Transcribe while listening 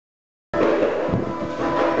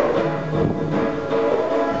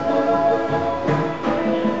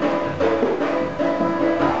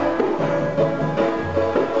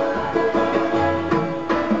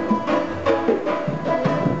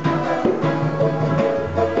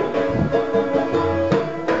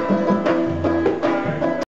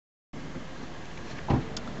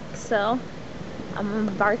So I'm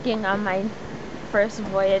embarking on my first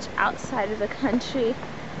voyage outside of the country,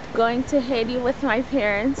 going to Haiti with my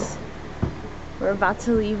parents. We're about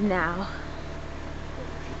to leave now.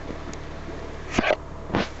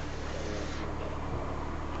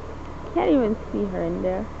 Can't even see her in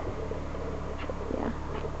there. Yeah.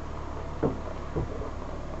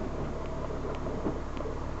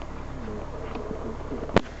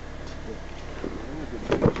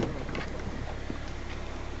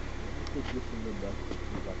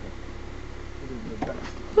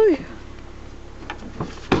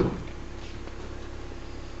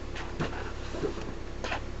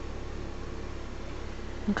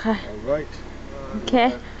 Okay. All right.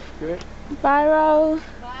 Okay. Okay. Bye, Ro.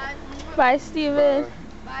 Bye. Bye, Steven.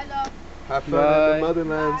 Bye, love. Happy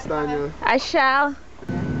motherland, Tanya. I shall.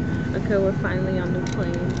 Okay, we're finally on the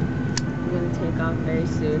plane. We're gonna take off very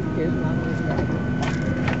soon. Here's Mama's dad.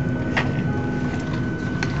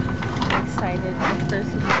 I'm excited. My first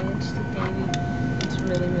voyage to Haiti. It's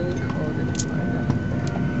really, really cold in Florida.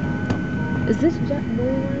 Is this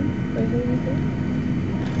JetBlue one for Haiti too?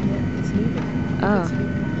 Yeah, it's needed. Oh. It's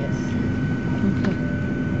needed. Yes. Okay.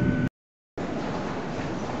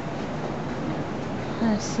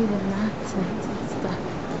 I see the mountains and stuff.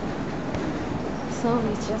 So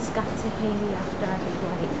we just got to Haiti after our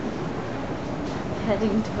flight.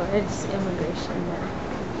 Heading towards immigration now.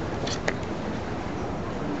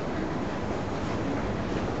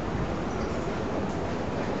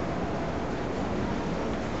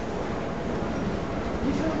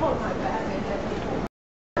 You should hold my bag and let me hold.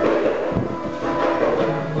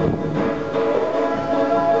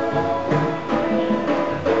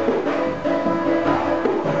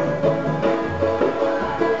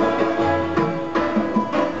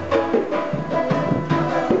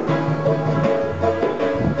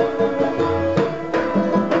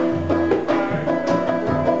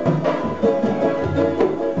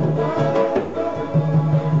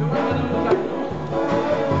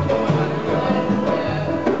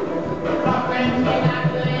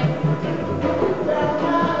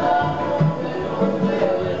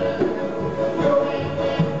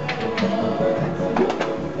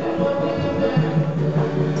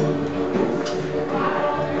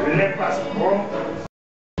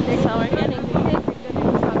 So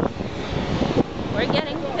we're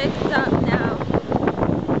getting picked up now to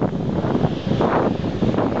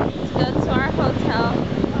go to our hotel.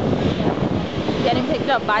 Getting picked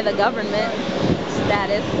up by the government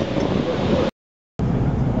status.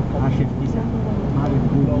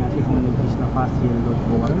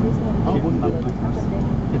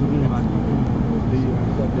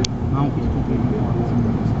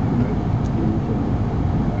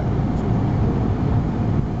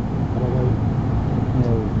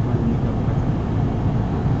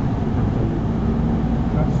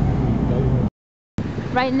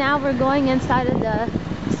 Right now we're going inside of the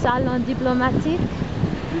Salon Diplomatique.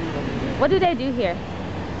 What do they do here?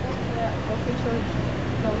 Official,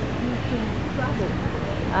 so you can travel.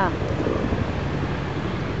 Ah.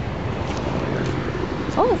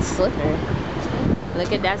 Oh, it's slippery.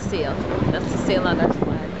 Look at that seal. That's the seal on our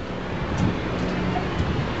flag.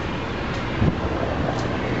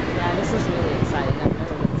 Yeah, this is really exciting. I've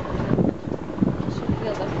never been to this. You should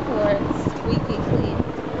feel the floor. It's squeaky clean.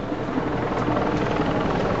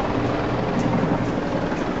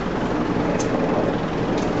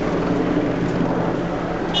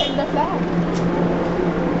 Take the flag.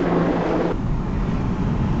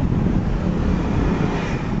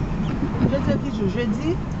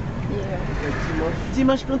 Jeudi? Yeah.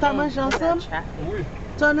 Dimanche, nous t'as mangé ensemble? Oui.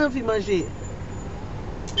 Tu as envie de manger?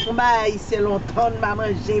 On va ici longtemps, on va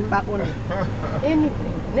manger, on va connaître. Anything.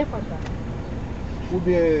 N'importe quoi. Ou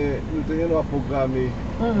bien, nous devons programmer.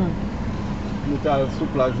 Nous sommes sous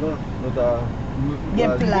plage, non? Nous sommes. Il y a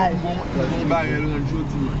plage. On va aller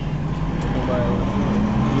aujourd'hui. On va aller.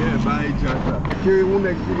 Yeah, bye, Jata. I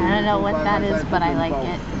don't know what that is, but I like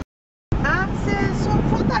it. Ah, c'est son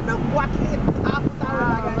photo de boîte.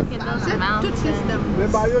 Look at those mountains. Mais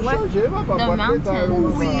bah, il a changé, va pas The voir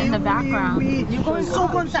mountains in the background. Oui, so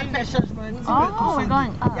comme ça fait changement. Oh, we're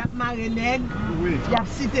going Il y a up. Marée Nègre, Oui. il y a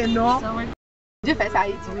Cité Nord. So we're Dieu fait ça à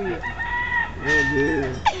Haïti, oui.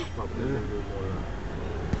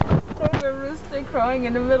 There's a rooster crowing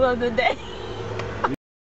in the middle of the day.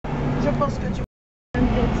 Je pense que tu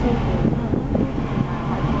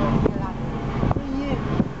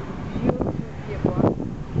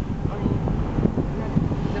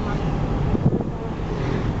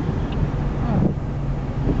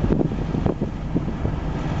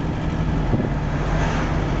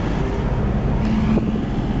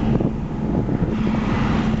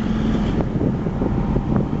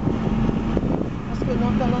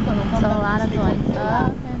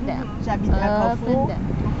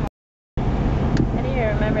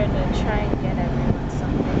we're gonna try and get everyone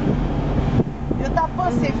something. Yo ta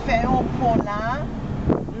pensé faire un pont là,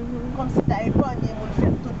 comme si t'as épargné pour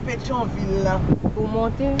faire toute Pétionville là, Pour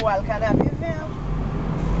monter. pour aller canapé vert.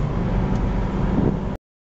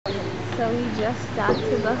 So we just got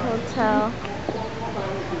to the hotel.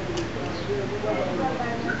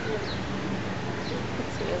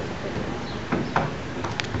 It's really pretty.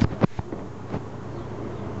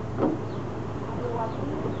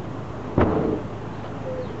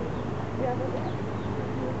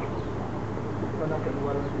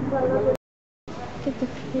 Get the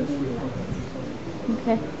pretty lights.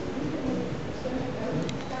 Okay.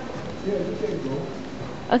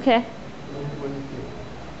 Okay.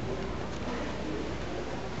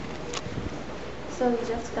 So we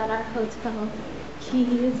just got our hotel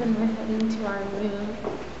keys and we're heading to our room.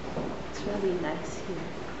 It's really nice here.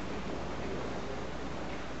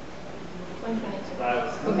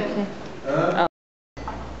 Okay. Oh.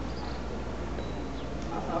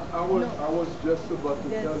 I was just about to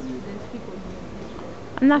tell you.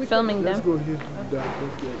 I'm not filming Let's them. go here to that.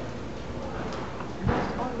 Let's go.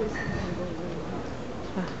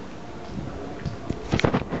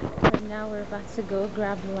 But now we're about to go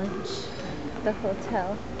grab lunch at the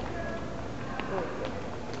hotel.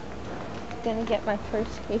 Gonna get my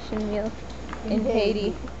first Haitian meal in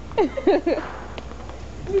Haiti.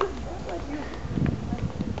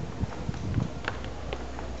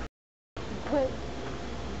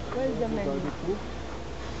 Where's the menu?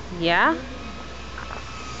 Yeah?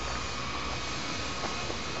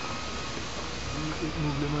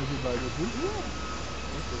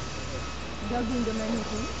 They'll bring the menu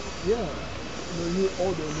too? Yeah. No, you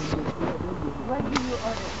order. What do you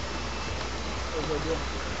order? Over there.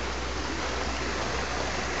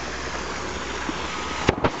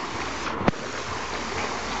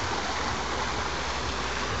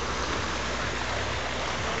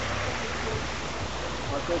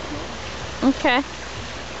 Okay.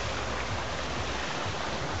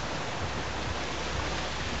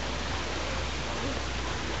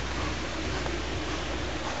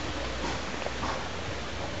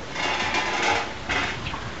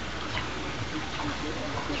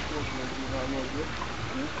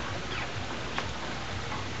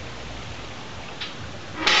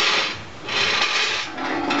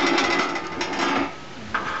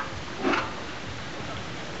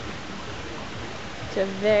 It's a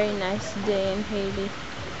very nice day in Haiti.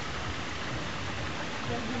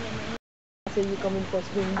 So you come in for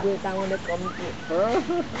spring break, I want to come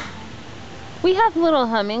too. We have little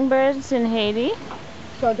hummingbirds in Haiti.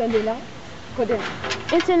 So attendez là. Côté.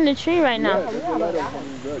 It's in the tree right now. Yeah, there's a lot of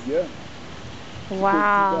hummingbird, yeah.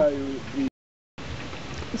 Wow. The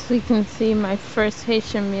As we can see, my first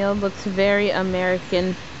Haitian meal looks very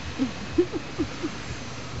American.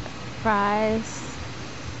 Fries,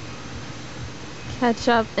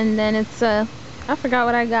 ketchup, and then it's a, I forgot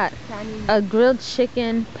what I got. A grilled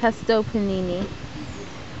chicken pesto panini.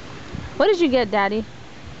 What did you get, Daddy?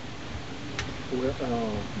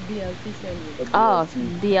 BLT sandwich. Oh,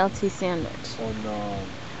 BLT sandwich. on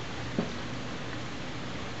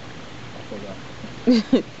I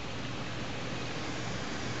forgot.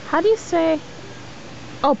 How do you say?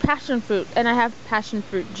 Oh, passion fruit, and I have passion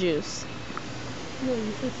fruit juice. No,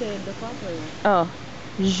 you should say the proper one. Oh,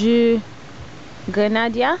 jus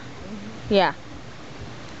grenadilla? Yeah.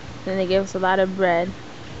 Then they gave us a lot of bread.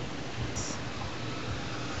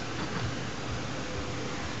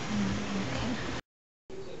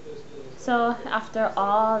 So after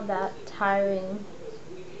all that tiring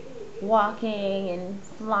walking and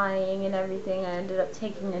flying and everything, I ended up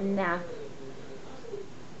taking a nap.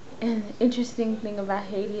 And the interesting thing about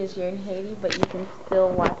Haiti is you're in Haiti, but you can still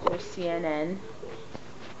watch your CNN.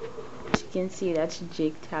 You can see that's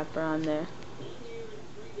Jake Tapper on there.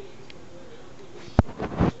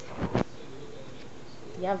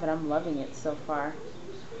 Yeah, but I'm loving it so far.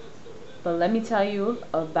 But let me tell you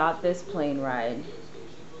about this plane ride.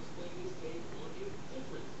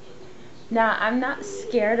 Now, I'm not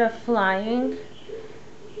scared of flying,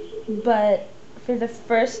 but for the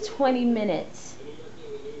first 20 minutes,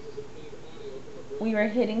 we were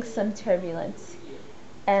hitting some turbulence.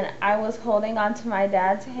 And I was holding onto my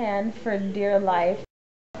dad's hand for dear life.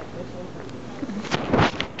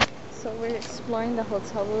 So we're exploring the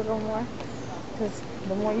hotel a little more, because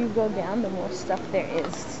the more you go down, the more stuff there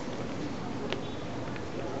is.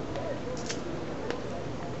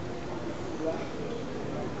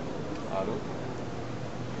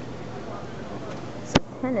 It's a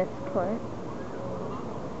tennis court.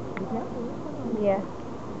 Yeah.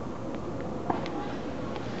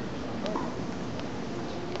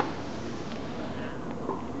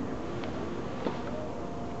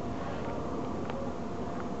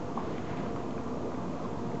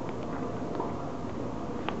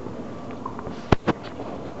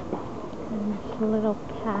 little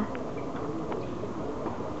path.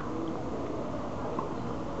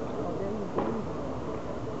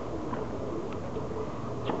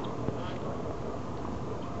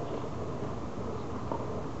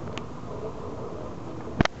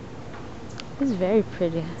 It's very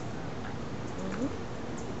pretty.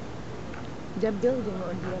 They're building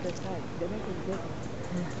on the other side. They're making building.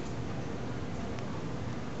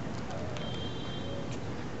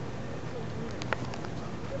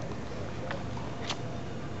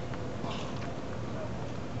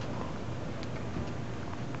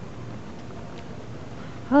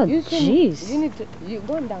 Oh, You jeez. need to. You're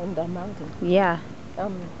going down the mountain. Yeah. You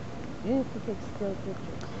need to take still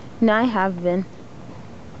pictures. No, I have been.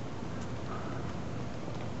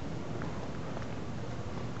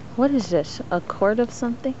 What is this? A court of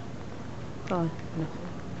something? Oh, no.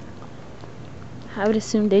 I would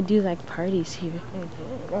assume they do like parties here.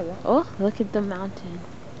 Oh, look at the mountain.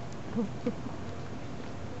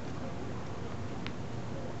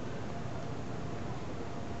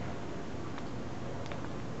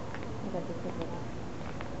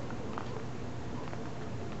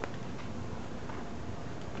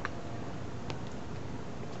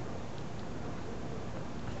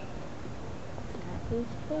 Happy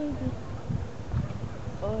Chérie.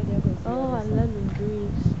 Oh, there goes the Oh, other I side. love the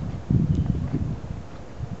breeze.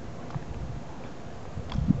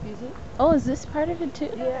 You see? Oh, is this part of it too?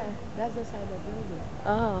 Yeah, that's the side of the building.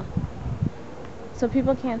 Oh. So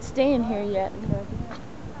people can't stay in here yet.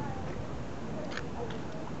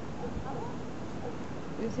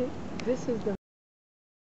 You see? This is the